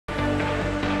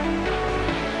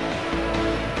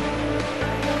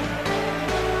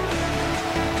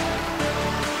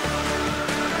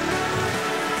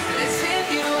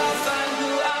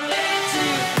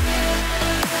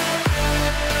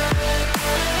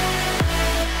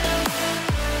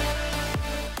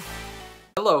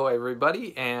Hello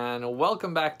everybody and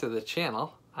welcome back to the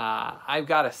channel. I've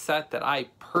got a set that I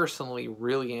personally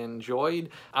really enjoyed.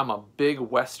 I'm a big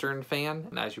Western fan,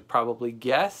 and as you probably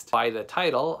guessed by the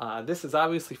title, this is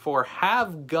obviously for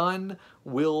Have Gun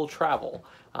Will Travel,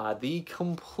 the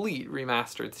complete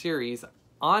remastered series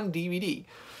on DVD.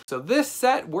 So this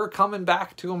set, we're coming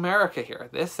back to America here.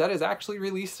 This set is actually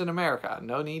released in America.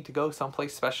 No need to go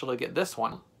someplace special to get this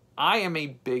one. I am a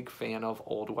big fan of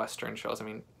old Western shows. I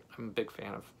mean, I'm a big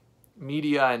fan of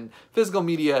media and physical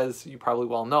media, as you probably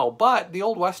well know, but the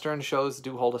old Western shows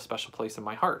do hold a special place in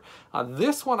my heart.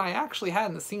 This one I actually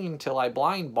hadn't seen till I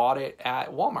blind bought it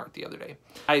at Walmart the other day.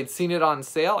 I had seen it on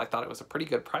sale. I thought it was a pretty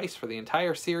good price for the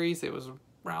entire series. It was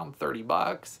around 30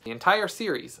 bucks. The entire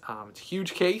series. It's a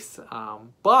huge case,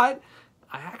 but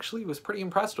I actually was pretty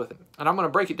impressed with it. And I'm going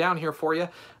to break it down here for you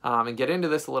and get into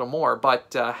this a little more,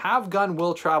 but Have Gun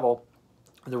Will Travel.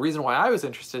 The reason why I was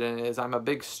interested in it is I'm a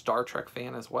big Star Trek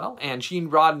fan as well, and Gene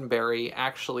Roddenberry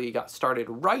actually got started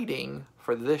writing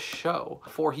for this show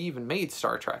before he even made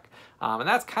Star Trek. And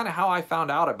that's kind of how I found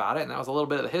out about it, and that was a little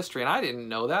bit of the history, and I didn't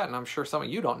know that, and I'm sure some of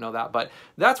you don't know that, but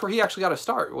that's where he actually got a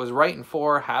start, was writing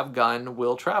for Have Gun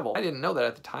Will Travel. I didn't know that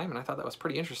at the time, and I thought that was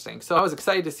pretty interesting. So I was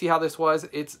excited to see how this was.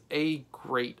 It's a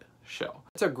great show.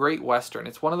 It's a great Western.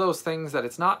 It's one of those things that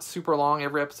it's not super long.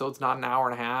 Every episode's not an hour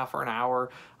and a half or an hour.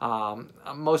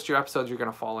 Most of your episodes you're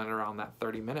going to fall in around that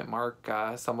 30-minute mark.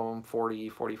 Some of them 40,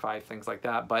 45, things like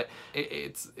that. But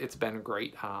it's been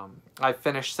great. I've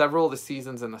finished several of the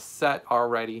seasons in the set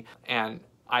already, and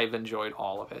I've enjoyed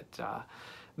all of it.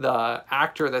 The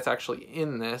actor that's actually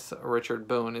in this, Richard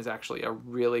Boone, is actually a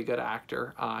really good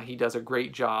actor. He does a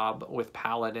great job with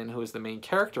Paladin, who is the main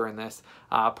character in this,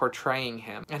 portraying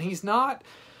him. And he's not...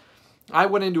 I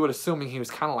went into it assuming he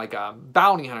was kind of like a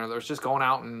bounty hunter that was just going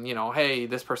out and, you know, hey,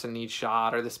 this person needs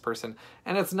shot, or this person...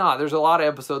 And it's not. There's a lot of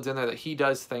episodes in there that he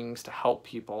does things to help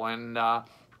people, and...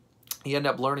 you end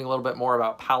up learning a little bit more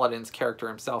about Paladin's character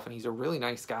himself, and he's a really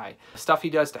nice guy. The stuff he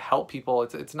does to help people,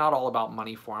 it's not all about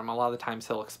money for him. A lot of the times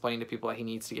he'll explain to people that he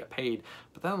needs to get paid,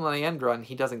 but then on the end run,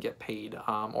 he doesn't get paid,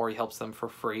 or he helps them for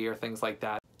free or things like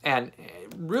that. And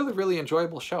really, really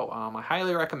enjoyable show. I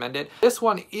highly recommend it. This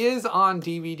one is on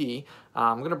DVD.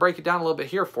 I'm going to break it down a little bit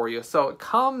here for you. So it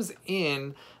comes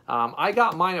in... I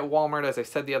got mine at Walmart, as I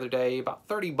said the other day, about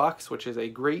 30 bucks, which is a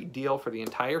great deal for the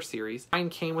entire series. Mine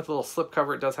came with a little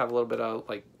slipcover. It does have a little bit of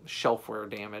like shelfware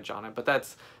damage on it, but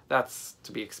that's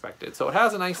to be expected. So it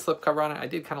has a nice slipcover on it. I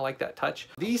did kind of like that touch.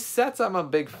 These sets I'm a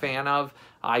big fan of.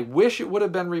 I wish it would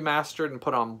have been remastered and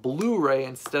put on Blu-ray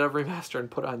instead of remastered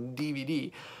and put on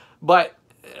DVD. But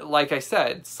like I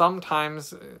said,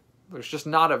 sometimes there's just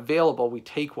not available. We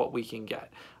take what we can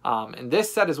get. And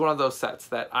this set is one of those sets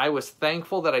that I was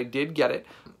thankful that I did get it.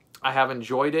 I have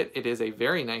enjoyed it. It is a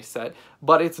very nice set,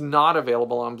 but it's not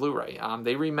available on Blu-ray.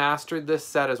 They remastered this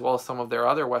set as well as some of their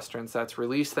other Western sets,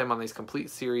 released them on these complete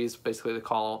series. Basically, they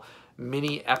call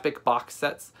mini Epik box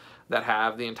sets that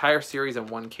have the entire series in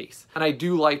one case. And I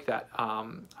do like that.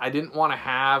 I didn't want to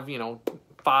have, you know,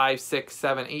 5, 6,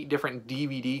 7, 8 different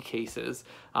DVD cases.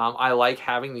 I like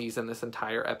having these in this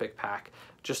entire Epik pack.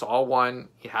 Just all one,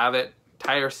 you have it.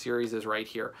 Entire series is right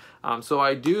here. So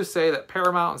I do say that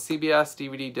Paramount and CBS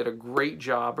DVD did a great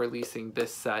job releasing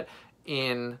this set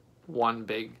in one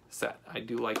big set. I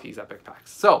do like these Epik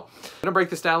packs. So I'm gonna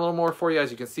break this down a little more for you. As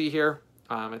you can see here,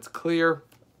 it's clear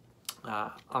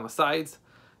on the sides.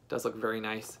 It does look very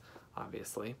nice,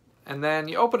 obviously. And then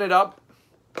you open it up,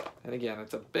 and again,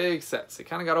 it's a big set, so you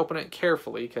kind of got to open it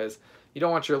carefully because you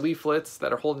don't want your leaflets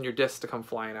that are holding your disc to come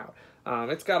flying out.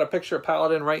 It's got a picture of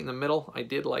Paladin right in the middle. I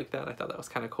did like that. I thought that was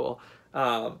kind of cool.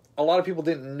 A lot of people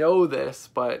didn't know this,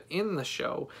 but in the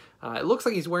show, it looks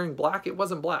like he's wearing black. It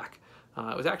wasn't black.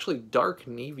 It was actually dark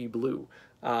navy blue.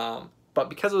 But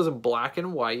because it was in black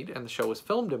and white, and the show was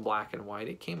filmed in black and white,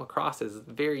 it came across as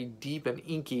very deep and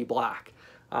inky black.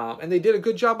 And they did a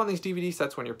good job on these DVD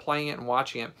sets when you're playing it and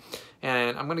watching it.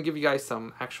 And I'm going to give you guys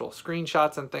some actual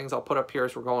screenshots and things I'll put up here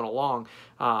as we're going along.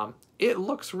 It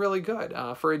looks really good.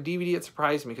 For a DVD, it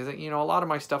surprised me because, you know, a lot of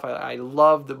my stuff, I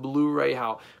love the Blu-ray,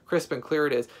 how crisp and clear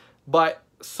it is. But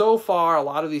so far, a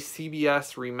lot of these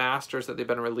CBS remasters that they've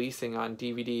been releasing on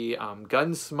DVD,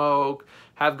 Gunsmoke,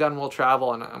 Have Gun Will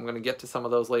Travel, and I'm going to get to some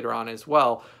of those later on as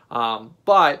well.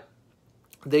 But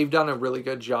they've done a really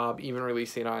good job even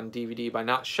releasing it on DVD by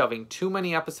not shoving too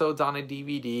many episodes on a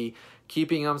DVD,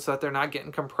 keeping them so that they're not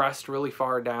getting compressed really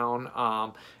far down.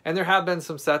 And there have been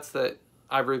some sets that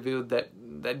I've reviewed that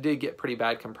did get pretty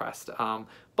bad compressed.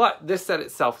 But this set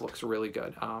itself looks really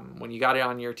good. When you got it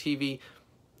on your TV,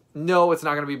 No, it's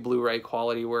not going to be Blu-ray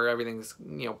quality where everything's,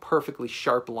 you know, perfectly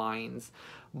sharp lines,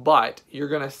 but you're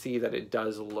going to see that it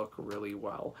does look really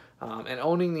well. And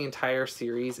owning the entire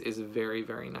series is very,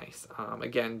 very nice.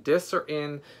 Again, discs are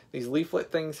in these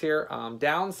leaflet things here.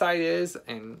 Downside is,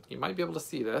 and you might be able to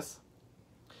see this,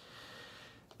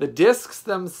 the discs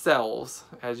themselves,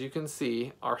 as you can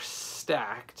see, are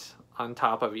stacked on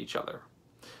top of each other.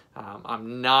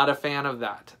 I'm not a fan of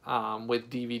that with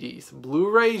DVDs.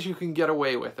 Blu-rays, you can get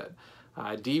away with it.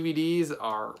 DVDs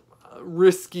are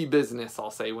risky business,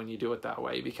 I'll say, when you do it that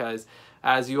way, because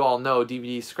as you all know,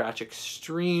 DVDs scratch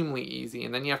extremely easy,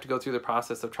 and then you have to go through the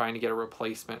process of trying to get a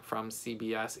replacement from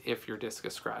CBS if your disc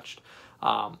is scratched.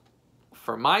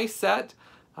 For my set,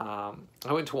 I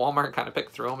went to Walmart and kind of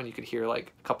picked through them, and you could hear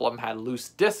like a couple of them had loose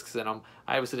discs in them.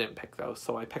 I obviously didn't pick those,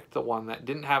 so I picked the one that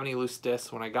didn't have any loose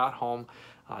discs. When I got home,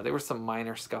 there were some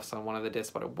minor scuffs on one of the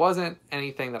discs, but it wasn't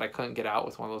anything that I couldn't get out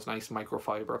with one of those nice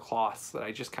microfiber cloths that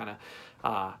I just kind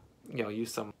of, you know,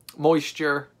 use some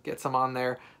moisture, get some on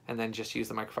there, and then just use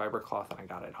the microfiber cloth, and I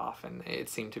got it off, and it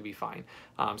seemed to be fine.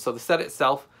 So the set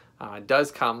itself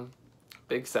does come,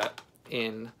 big set,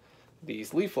 in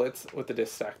these leaflets with the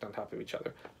discs stacked on top of each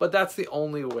other. But that's the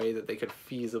only way that they could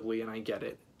feasibly, and I get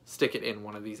it, stick it in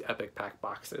one of these Epik Pack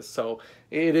boxes. So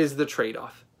it is the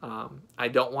trade-off. I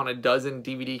don't want a dozen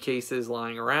DVD cases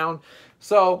lying around,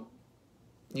 so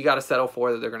you got to settle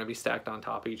for that they're going to be stacked on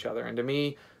top of each other. And to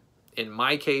me, in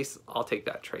my case, I'll take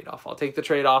that trade-off. I'll take the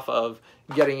trade-off of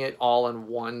getting it all in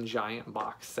one giant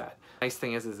box set. Nice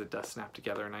thing is it does snap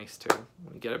together nice too.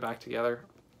 When you get it back together,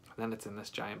 then it's in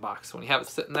this giant box. So when you have it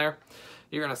sitting there,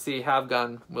 you're going to see have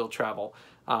gun, will travel.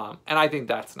 And I think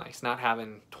that's nice, not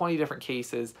having 20 different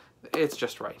cases. It's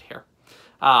just right here.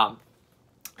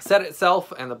 Set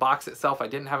itself and the box itself, I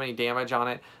didn't have any damage on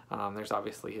it. There's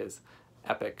obviously his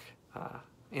Epik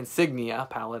insignia,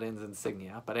 Paladin's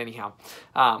insignia, but anyhow,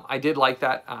 I did like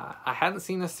that. I hadn't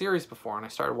seen this series before, and I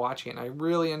started watching it, and I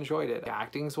really enjoyed it. The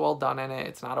acting's well done in it,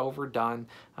 it's not overdone,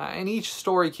 and each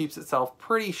story keeps itself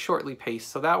pretty shortly paced,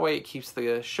 so that way it keeps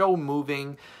the show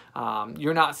moving.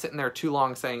 You're not sitting there too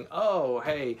long saying, oh,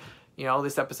 hey, you know,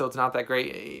 this episode's not that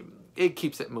great. It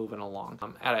keeps it moving along.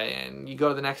 And you go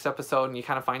to the next episode and you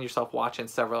kind of find yourself watching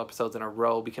several episodes in a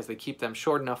row because they keep them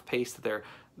short enough pace that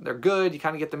they're good. You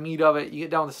kind of get the meat of it. You get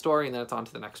down the story and then it's on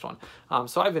to the next one.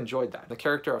 So I've enjoyed that. The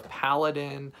character of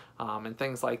Paladin and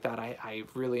things like that, I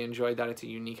really enjoyed that. It's a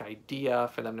unique idea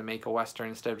for them to make a Western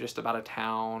instead of just about a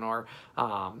town or,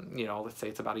 you know, let's say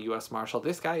it's about a U.S. Marshal.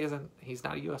 This guy he's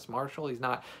not a U.S. Marshal. He's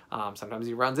not, sometimes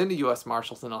he runs into U.S.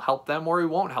 Marshals and he'll help them or he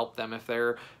won't help them if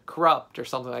they're corrupt or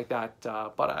something like that.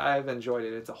 But I've enjoyed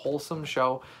it. It's a wholesome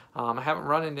show. I haven't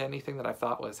run into anything that I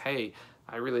thought was, hey,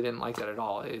 I really didn't like that at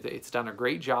all. It's done a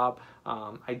great job.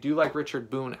 I do like Richard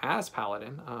Boone as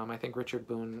Paladin. I think Richard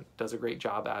Boone does a great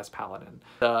job as Paladin.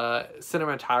 The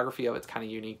cinematography of it's kind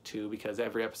of unique too, because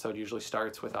every episode usually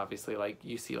starts with obviously like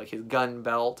you see like his gun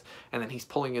belt and then he's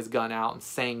pulling his gun out and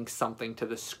saying something to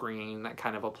the screen that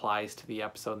kind of applies to the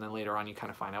episode, and then later on you kind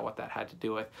of find out what that had to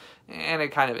do with, and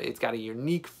it's got a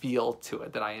unique feel to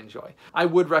it that I enjoy. I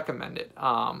would recommend it.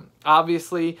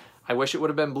 Obviously I wish it would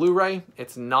have been Blu-ray.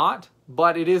 It's not,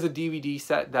 but it is a DVD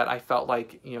set that I felt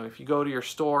like, you know, if you go to your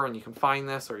store and you can find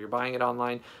this or you're buying it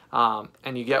online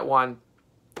and you get one,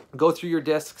 go through your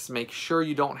discs, make sure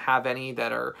you don't have any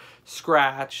that are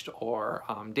scratched or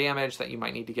damaged that you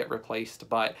might need to get replaced.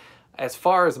 But as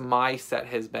far as my set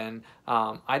has been,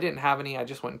 I didn't have any. I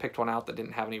just went and picked one out that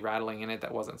didn't have any rattling in it.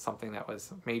 That wasn't something that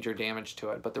was major damage to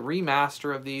it. But the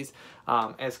remaster of these,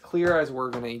 as clear as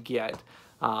we're going to get,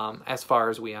 as far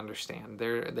as we understand.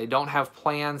 They don't have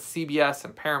plans, CBS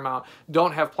and Paramount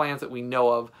don't have plans that we know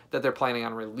of that they're planning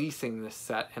on releasing this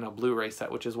set in a Blu-ray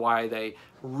set, which is why they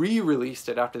re-released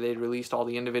it after they'd released all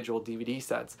the individual DVD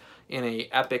sets in a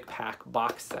Epik Pack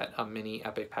box set, a mini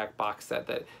Epik Pack box set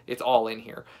that it's all in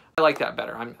here. I like that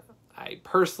better. I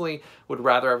personally would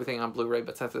rather everything on Blu-ray,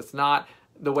 but since it's not,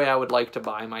 the way I would like to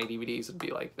buy my DVDs would be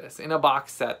like this, in a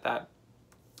box set that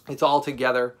it's all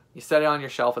together. You set it on your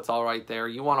shelf, it's all right there.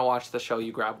 You want to watch the show,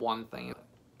 you grab one thing,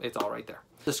 it's all right there.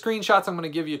 The screenshots I'm going to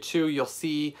give you too, you'll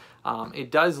see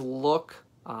it does look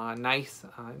nice.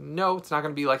 No, it's not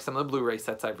going to be like some of the Blu-ray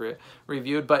sets I've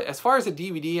reviewed, but as far as a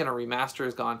DVD and a remaster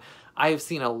has gone, I have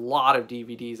seen a lot of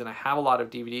DVDs, and I have a lot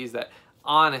of DVDs that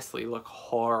honestly look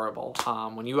horrible.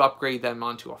 When you upgrade them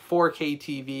onto a 4K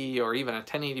TV or even a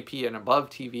 1080p and above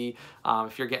TV,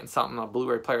 if you're getting something, a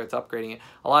Blu-ray player that's upgrading it,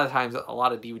 a lot of times a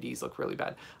lot of DVDs look really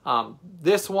bad.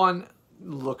 This one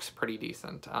looks pretty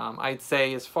decent. I'd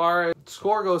say as far as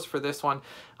score goes for this one,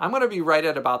 I'm going to be right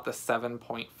at about the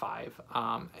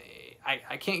 7.5.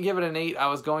 I can't give it an 8. I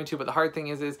was going to, but the hard thing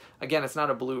is again, it's not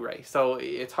a Blu-ray. So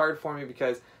it's hard for me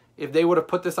because if they would have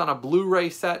put this on a Blu-ray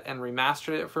set and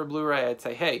remastered it for Blu-ray, I'd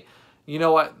say, hey, you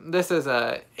know what, this is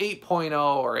a 8.0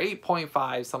 or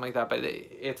 8.5, something like that, but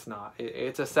it's not.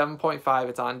 It's a 7.5,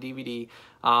 it's on DVD.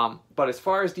 But as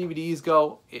far as DVDs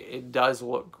go, it does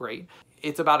look great.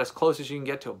 It's about as close as you can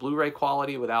get to a Blu-ray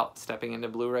quality without stepping into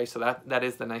Blu-ray, so that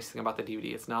is the nice thing about the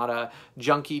DVD. It's not a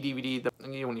junky DVD.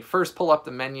 When you first pull up the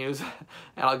menus,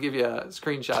 and I'll give you a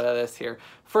screenshot of this here,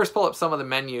 first pull up some of the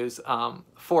menus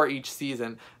for each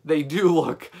season, they do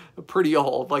look pretty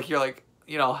old. Like, you're like,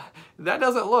 you know, that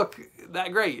doesn't look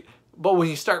that great. But when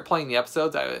you start playing the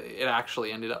episodes, it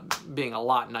actually ended up being a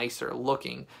lot nicer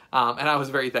looking. And I was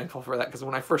very thankful for that, because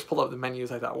when I first pulled up the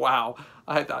menus, I thought, wow,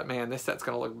 I thought, man, this set's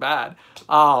going to look bad.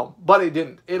 But it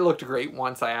didn't. It looked great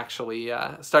once I actually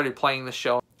started playing the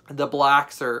show. The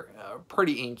blacks are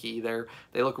pretty inky.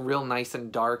 They look real nice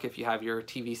and dark if you have your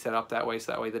TV set up that way,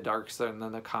 so that way the darks and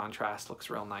then the contrast looks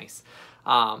real nice.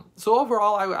 So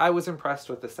overall, I was impressed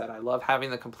with the set. I love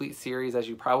having the complete series, as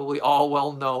you probably all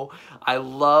well know. I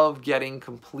love getting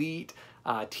complete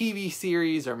TV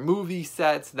series or movie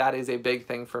sets. That is a big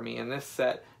thing for me, and this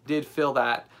set did fill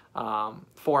that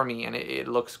for me, and it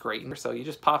looks great. So you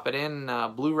just pop it in,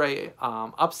 Blu-ray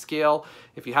upscale.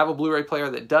 If you have a Blu-ray player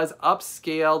that does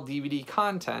upscale DVD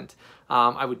content,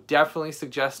 I would definitely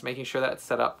suggest making sure that's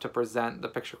set up to present the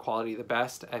picture quality the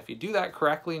best. If you do that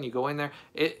correctly and you go in there,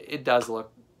 it does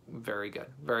look very good,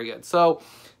 very good. So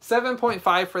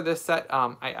 7.5 for this set.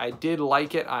 I did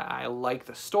like it. I like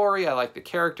the story. I like the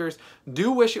characters.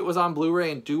 Do wish it was on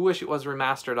Blu-ray and do wish it was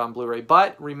remastered on Blu-ray,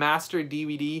 but remastered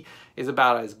DVD is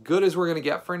about as good as we're going to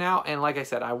get for now. And like I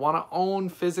said, I want to own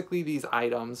physically these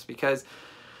items because,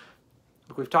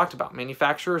 like we've talked about,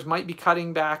 manufacturers might be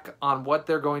cutting back on what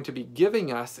they're going to be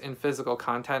giving us in physical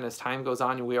content as time goes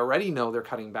on. And we already know they're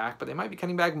cutting back, but they might be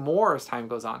cutting back more as time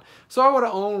goes on. So I want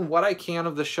to own what I can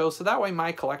of the show, so that way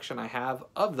my collection I have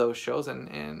of those shows.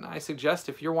 And I suggest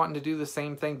if you're wanting to do the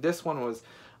same thing, this one was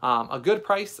a good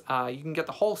price. You can get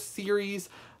the whole series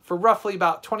for roughly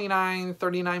about $29,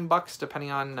 $39,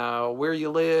 depending on where you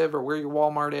live or where your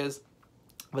Walmart is.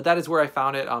 But that is where I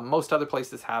found it. Most other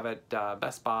places have it,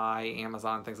 Best Buy,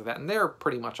 Amazon, things like that, and they're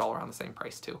pretty much all around the same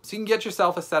price too. So you can get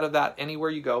yourself a set of that anywhere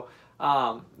you go.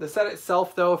 The set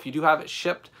itself, though, if you do have it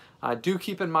shipped, do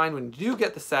keep in mind when you do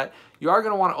get the set, you are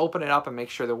going to want to open it up and make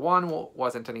sure that one,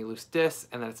 wasn't any loose discs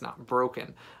and that it's not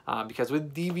broken. Because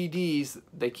with DVDs,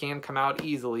 they can come out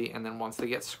easily, and then once they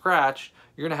get scratched,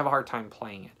 you're going to have a hard time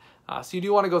playing it. So you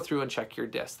do want to go through and check your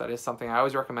discs. That is something I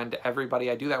always recommend to everybody.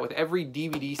 I do that with every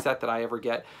DVD set that I ever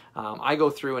get. I go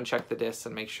through and check the discs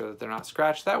and make sure that they're not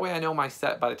scratched. That way I know my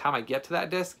set, by the time I get to that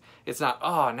disc, it's not,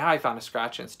 oh, now I found a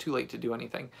scratch and it's too late to do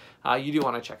anything. You do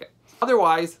want to check it.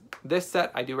 Otherwise, this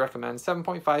set I do recommend,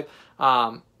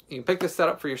 7.5. You can pick this set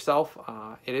up for yourself.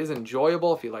 It is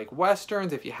enjoyable if you like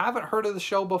Westerns. If you haven't heard of the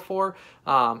show before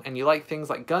and you like things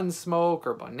like Gunsmoke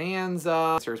or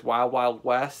Bonanza, there's Wild Wild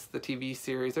West, the TV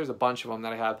series. There's a bunch of them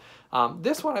that I have.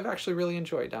 This one I've actually really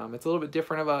enjoyed. It's a little bit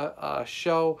different of a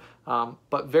show,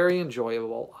 but very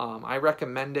enjoyable. I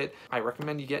recommend it. I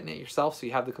recommend you getting it yourself so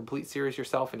you have the complete series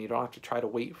yourself and you don't have to try to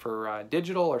wait for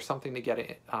digital or something to get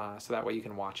it so that way you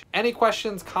can watch it. Any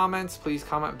questions, comments, please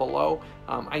comment below.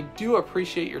 I do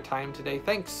appreciate your time today.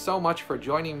 Thanks so much for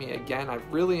joining me again. I've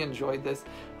really enjoyed this,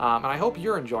 and I hope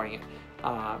you're enjoying it.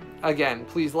 Again,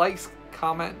 please like,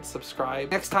 comment,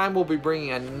 subscribe. Next time we'll be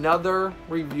bringing another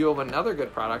review of another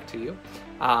good product to you.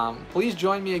 Please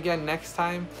join me again next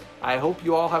time. I hope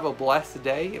you all have a blessed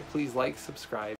day. Please like, subscribe.